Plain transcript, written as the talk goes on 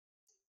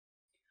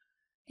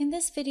In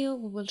this video,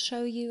 we will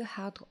show you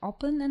how to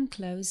open and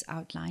close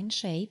outline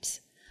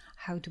shapes,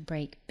 how to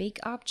break big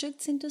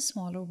objects into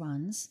smaller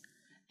ones,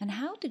 and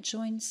how to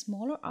join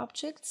smaller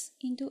objects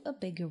into a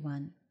bigger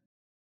one.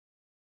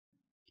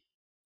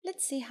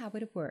 Let's see how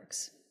it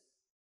works.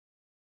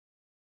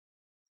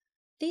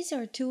 These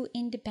are two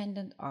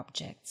independent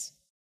objects.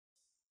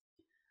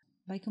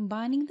 By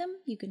combining them,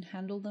 you can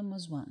handle them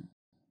as one.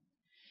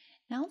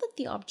 Now that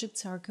the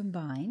objects are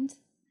combined,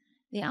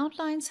 the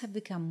outlines have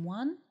become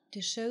one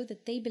to show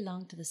that they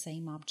belong to the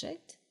same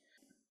object.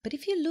 But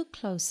if you look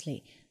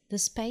closely, the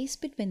space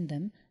between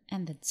them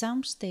and the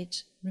jump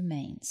stitch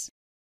remains.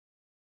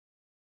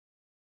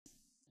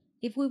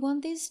 If we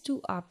want these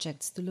two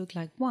objects to look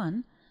like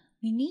one,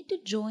 we need to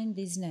join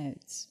these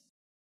nodes.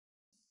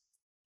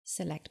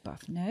 Select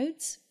both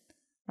nodes,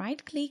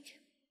 right-click,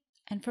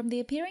 and from the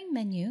appearing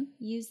menu,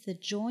 use the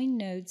Join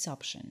Nodes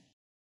option.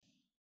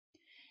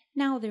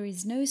 Now there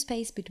is no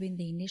space between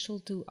the initial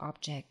two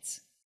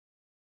objects.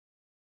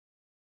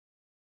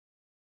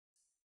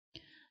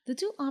 The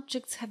two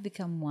objects have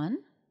become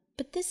one,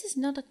 but this is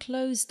not a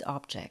closed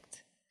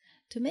object.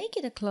 To make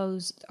it a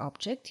closed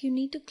object, you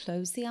need to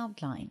close the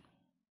outline.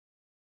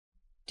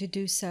 To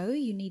do so,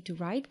 you need to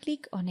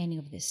right-click on any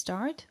of the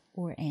Start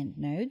or End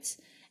nodes,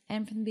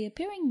 and from the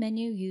appearing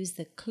menu, use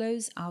the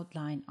Close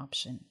Outline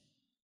option.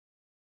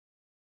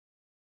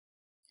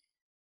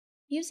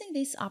 Using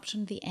this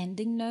option, the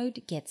ending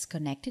node gets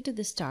connected to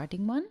the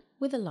starting one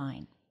with a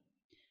line,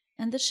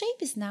 and the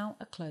shape is now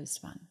a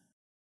closed one.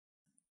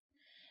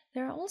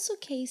 There are also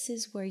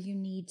cases where you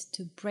need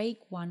to break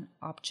one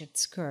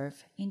object's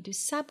curve into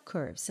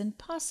subcurves and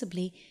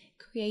possibly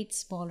create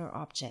smaller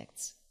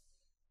objects.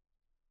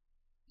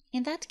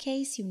 In that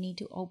case, you need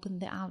to open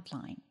the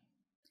outline.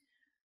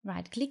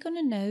 Right-click on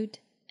a node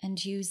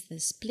and use the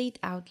Split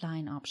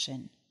Outline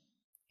option.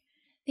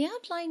 The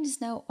outline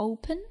is now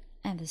open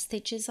and the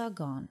stitches are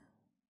gone.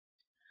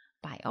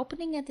 By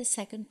opening at the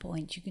second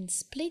point, you can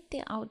split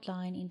the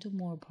outline into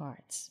more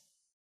parts.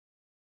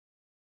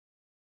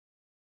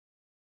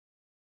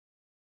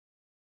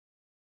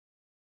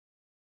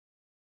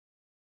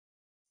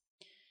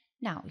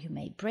 Now you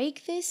may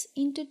break this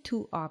into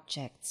two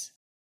objects.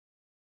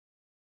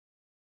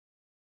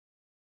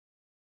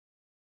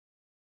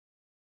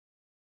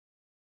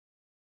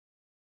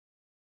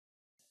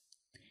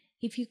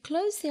 If you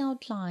close the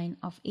outline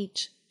of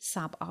each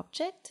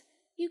sub-object,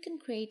 you can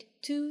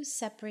create two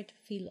separate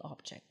fill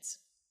objects.